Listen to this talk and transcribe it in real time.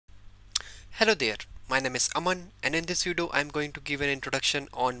Hello there, my name is Aman, and in this video I'm going to give an introduction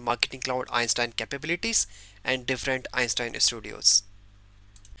on Marketing Cloud Einstein capabilities and different Einstein studios.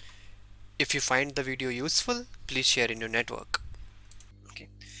 If you find the video useful, please share in your network. Okay.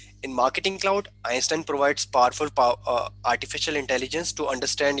 In Marketing Cloud, Einstein provides powerful artificial intelligence to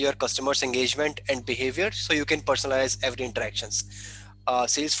understand your customers' engagement and behavior so you can personalize every interactions.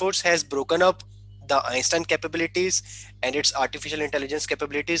 Salesforce has broken up the Einstein capabilities and its artificial intelligence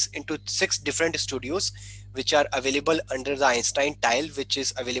capabilities into 6 different studios, which are available under the Einstein tile, which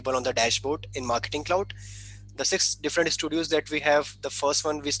is available on the dashboard in Marketing Cloud. The 6 different studios that we have, the first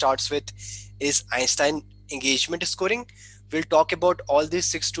one we starts with is Einstein engagement scoring. We'll talk about all these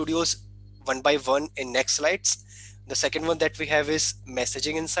 6 studios one by one in next slides. The second one that we have is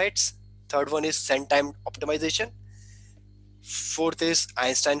messaging insights. Third one is send time optimization. Fourth is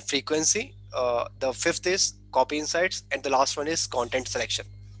Einstein frequency. The fifth is copy insights, and the last one is content selection.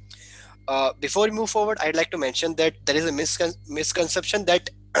 Before we move forward, I'd like to mention that there is a misconception that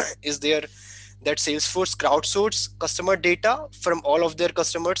is there, that Salesforce crowdsource customer data from all of their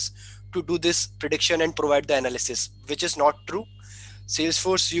customers to do this prediction and provide the analysis, which is not true.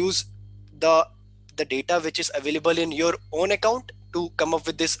 Salesforce use the the data which is available in your own account to come up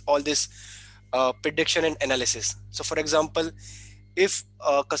with this all this prediction and analysis. So for example, if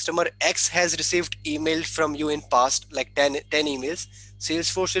customer X has received email from you in past like 10 emails,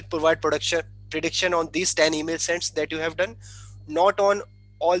 Salesforce should provide prediction on these 10 email sends that you have done, not on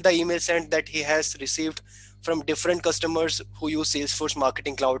all the email sent that he has received from different customers who use Salesforce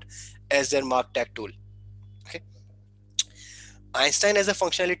Marketing Cloud as their MarTech tool. Okay. Einstein as a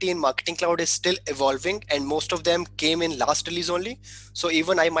functionality in Marketing Cloud is still evolving, and most of them came in last release only. So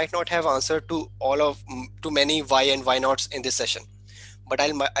even I might not have answered to too many why and why nots in this session, but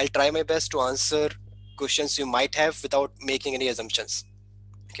I'll try my best to answer questions you might have without making any assumptions.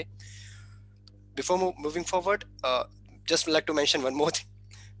 Okay. Before moving forward, just like to mention one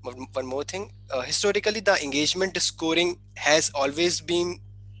more thing. Historically, the engagement scoring has always been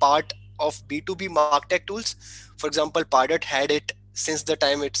part of B2B MarTech tools. For example, Pardot had it since the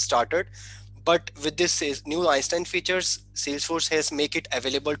time it started. But with this new Einstein features, Salesforce has make it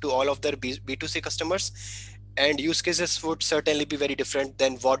available to all of their B2C customers, and use cases would certainly be very different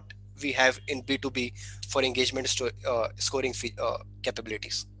than what we have in B2B for engagement scoring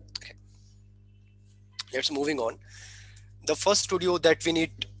capabilities. Okay. Let's moving on. The first studio that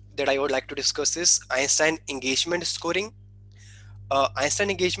I would like to discuss is Einstein engagement scoring. Einstein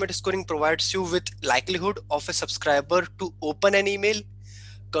engagement scoring provides you with likelihood of a subscriber to open an email,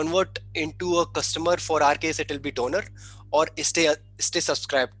 convert into a customer. For our case, it will be donor, or stay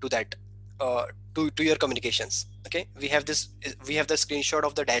subscribed to that to your communications. Okay, we have the screenshot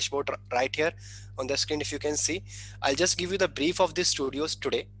of the dashboard right here on the screen. If you can see, I'll just give you the brief of these studios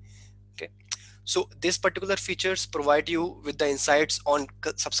today. Okay. So these particular features provide you with the insights on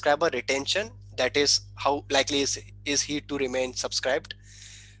subscriber retention, that is how likely is he to remain subscribed.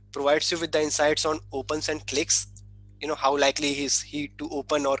 Provides you with the insights on opens and clicks, how likely is he to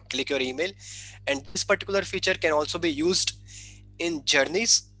open or click your email. And this particular feature can also be used in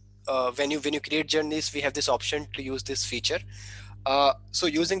journeys. When you create journeys, we have this option to use this feature. So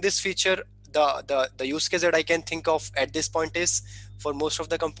using this feature, the use case that I can think of at this point is, for most of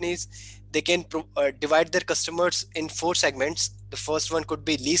the companies, they can divide their customers in 4 segments. The first one could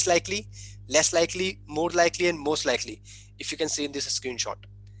be least likely, less likely, more likely, and most likely. If you can see in this screenshot,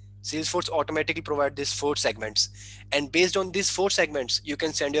 Salesforce automatically provide these 4 segments, and based on these 4 segments, you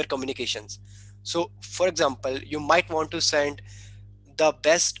can send your communications. So for example, you might want to send the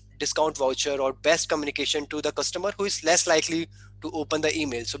best discount voucher or best communication to the customer who is less likely to open the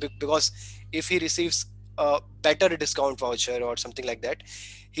email. So because if he receives a better discount voucher or something like that,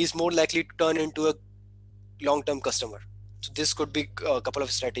 he's more likely to turn into a long-term customer. So this could be a couple of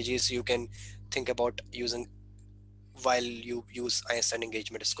strategies you can think about using while you use Einstein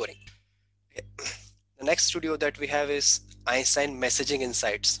engagement scoring. The next studio that we have is Einstein Messaging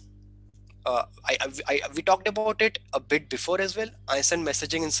Insights. We talked about it a bit before as well. Einstein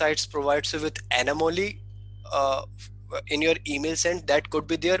Messaging Insights provides you with anomaly in your email sent that could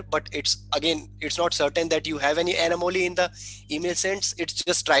be there, but it's not certain that you have any anomaly in the email sends. It's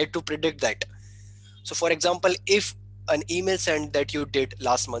just tried to predict that. So for example, if an email send that you did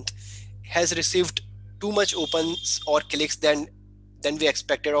last month has received too much opens or clicks than we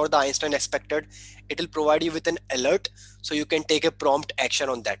expected or the Einstein expected, it will provide you with an alert so you can take a prompt action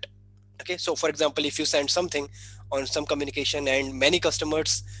on that. Okay, so for example, if you send something on some communication and many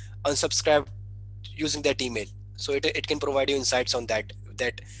customers unsubscribe using that email, so it can provide you insights on that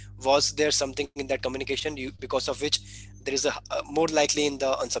was there something in that communication because of which there is a more likely in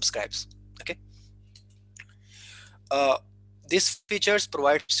the unsubscribes. Okay, Uh, these features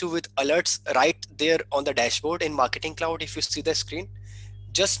provides you with alerts right there on the dashboard in Marketing Cloud. If you see the screen,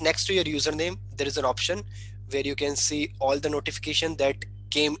 just next to your username, there is an option where you can see all the notification that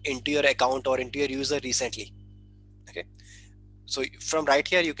came into your account or into your user recently. Okay, so from right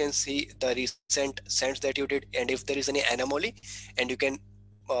here you can see the recent sends that you did, and if there is any anomaly, and you can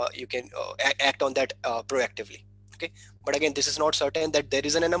act on that proactively. Okay, but again, this is not certain that there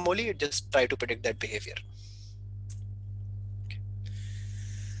is an anomaly. Just try to predict that behavior.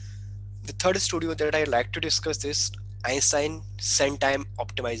 The third studio that I'd like to discuss is Einstein Send time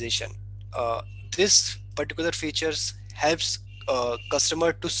optimization. This particular features helps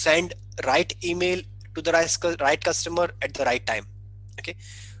customer to send right email to the right customer at the right time. Okay,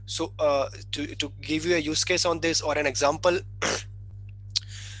 so to give you a use case on this or an example,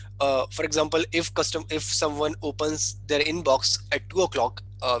 for example, if someone opens their inbox at 2 o'clock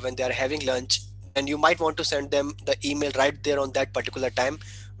when they are having lunch, then you might want to send them the email right there on that particular time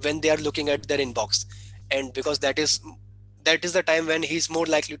when they are looking at their inbox, and because that is the time when he's more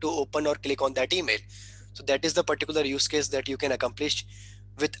likely to open or click on that email. So that is the particular use case that you can accomplish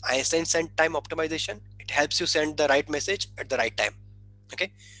with Einstein Send time optimization. It helps you send the right message at the right time.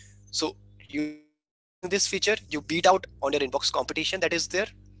 Okay, so using this feature, you beat out on your inbox competition that is there.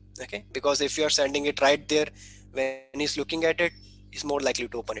 Okay, because if you are sending it right there when he's looking at it, he's more likely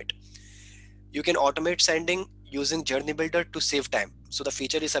to open it. You can automate sending using Journey Builder to save time. So the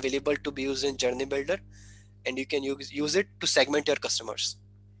feature is available to be used in Journey Builder, and you can use it to segment your customers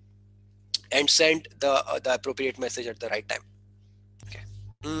and send the appropriate message at the right time. Okay.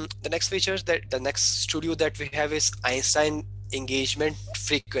 The next features that the next studio that we have is Einstein engagement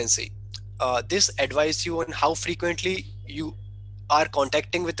frequency. This advises you on how frequently you are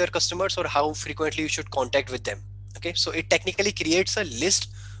contacting with your customers or how frequently you should contact with them. Okay, so it technically creates a list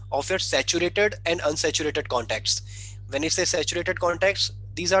of your saturated and unsaturated contacts. When it says saturated contacts,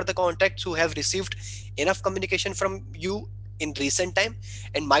 these are the contacts who have received enough communication from you in recent time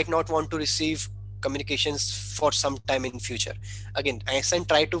and might not want to receive communications for some time in future. Again, Einstein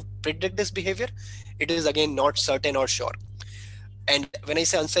try to predict this behavior. It is again not certain or sure. And when I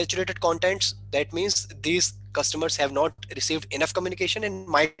say unsaturated contents, that means these customers have not received enough communication and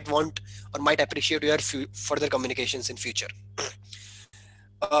might want or might appreciate your further communications in future.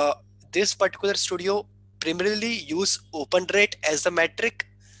 uh, this particular studio primarily use open rate as the metric.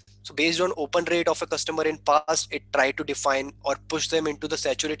 So based on open rate of a customer in past, it try to define or push them into the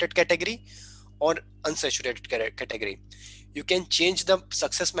saturated category or unsaturated category. You can change the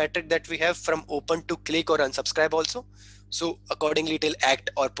success metric that we have from open to click or unsubscribe also. So accordingly, it will act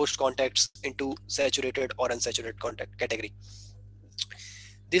or push contacts into saturated or unsaturated contact category.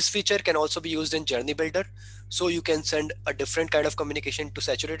 This feature can also be used in Journey Builder. So you can send a different kind of communication to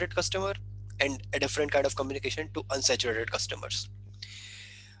saturated customer and a different kind of communication to unsaturated customers.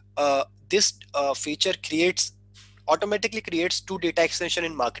 This feature creates automatically creates two data extension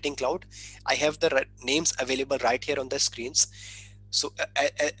in Marketing Cloud. I have the names available right here on the screens. So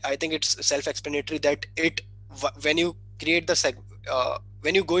I think it's self-explanatory that when you create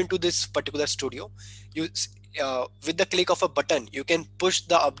when you go into this particular studio, you with the click of a button, you can push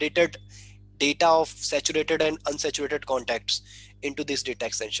the updated data of saturated and unsaturated contacts into this data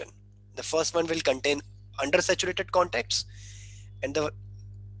extension. The first one will contain undersaturated contacts, and the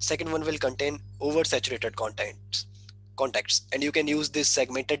second one will contain oversaturated contacts, and you can use this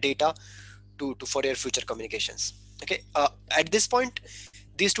segmented data to for your future communications. Okay, at this point,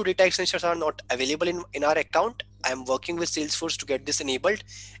 these two data extensions are not available in our account. I'm working with Salesforce to get this enabled,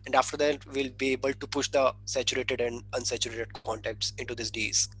 and after that we'll be able to push the saturated and unsaturated contacts into this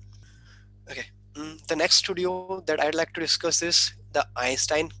Ds. Okay. The next studio that I'd like to discuss is the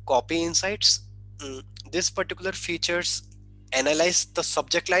Einstein Copy Insights. This particular features analyze the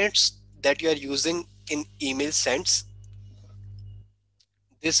subject lines that you are using in email sends.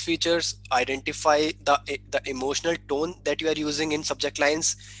 These features identify the emotional tone that you are using in subject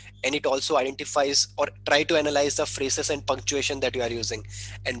lines, and it also identifies or try to analyze the phrases and punctuation that you are using.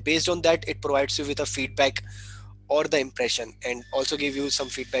 And based on that, it provides you with a feedback or the impression, and also give you some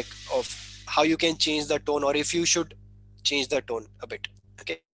feedback of how you can change the tone or if you should change the tone a bit.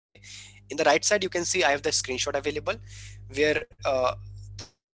 Okay, in the right side you can see I have the screenshot available where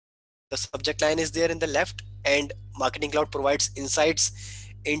the subject line is there in the left, and Marketing Cloud provides insights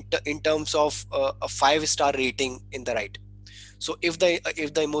in terms of a 5-star rating in the right. So if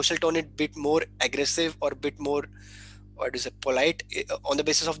the emotional tone is bit more aggressive or bit more, what is it, polite, on the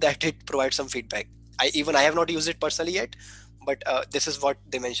basis of that it provides some feedback. I have not used it personally yet, but this is what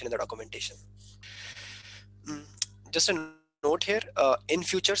they mention in the documentation. Mm, just a note here, in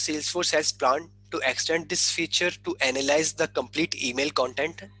future Salesforce has planned to extend this feature to analyze the complete email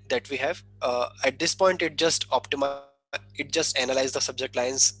content that we have. At this point, it just analyze the subject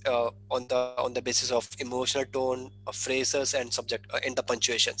lines on the basis of emotional tone, phrases, and and the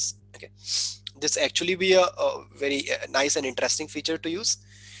punctuations. Okay, this actually be a very nice and interesting feature to use.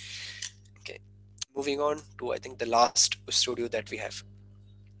 Okay, moving on to I think the last studio that we have.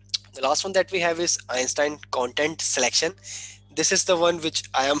 The last one that we have is Einstein content selection. This is the one which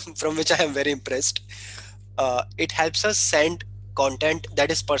I am from which I am very impressed. It helps us send content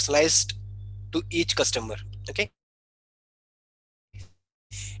that is personalized to each customer. Okay,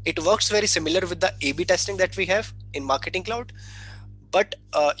 it works very similar with the A/B testing that we have in Marketing Cloud, but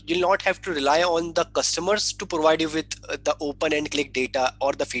you'll not have to rely on the customers to provide you with the open and click data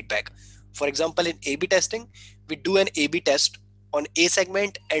or the feedback. For example, in A/B testing, we do an A/B test on A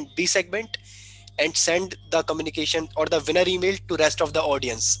segment and B segment and send the communication or the winner email to rest of the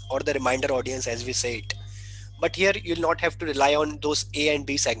audience or the reminder audience, as we say it. But here you'll not have to rely on those A and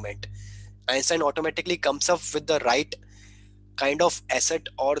B segment. Einstein automatically comes up with the right kind of asset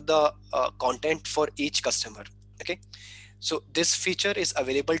or the content for each customer. Okay, so this feature is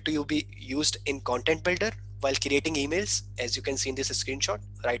available to you be used in content builder while creating emails, as you can see in this screenshot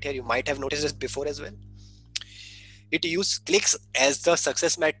right here. You might have noticed this before as well. It uses clicks as the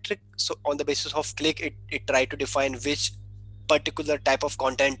success metric. So on the basis of click, it try to define which particular type of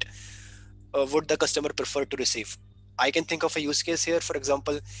content would the customer prefer to receive. I can think of a use case here. For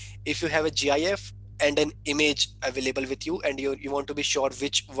example, if you have a GIF and an image available with you and you want to be sure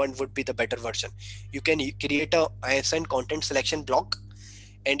which one would be the better version, you can create a Einstein content selection block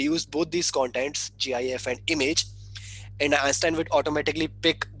and use both these contents, GIF and image, and Einstein would automatically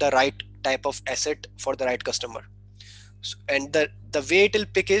pick the right type of asset for the right customer. And the way it will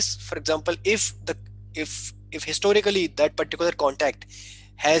pick is, for example, if historically that particular contact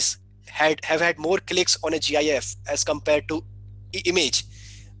has had more clicks on a GIF as compared to image,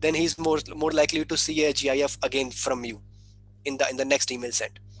 then he's more likely to see a GIF again from you in the next email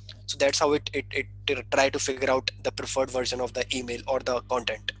sent. So that's how it try to figure out the preferred version of the email or the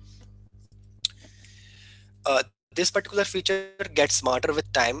content. This particular feature gets smarter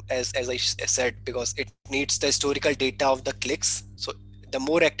with time, as I said, because it needs the historical data of the clicks. So the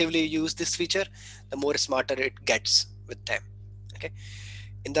more actively you use this feature, the more smarter it gets with time. Okay,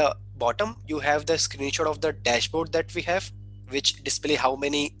 in the bottom you have the screenshot of the dashboard that we have, which display how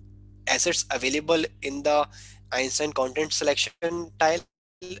many assets available in the Einstein content selection tile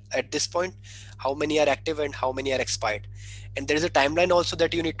at this point, how many are active and how many are expired. And there is a timeline also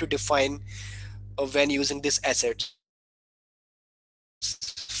that you need to define when using these assets.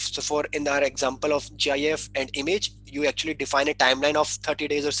 So for in our example of GIF and image, you actually define a timeline of 30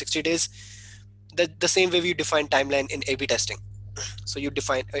 days or 60 days, the same way we define timeline in A/B testing. So you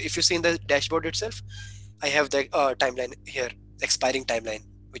define, if you see in the dashboard itself, I have the timeline here, expiring timeline,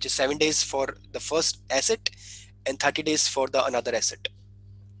 which is 7 days for the first asset and 30 days for the another asset.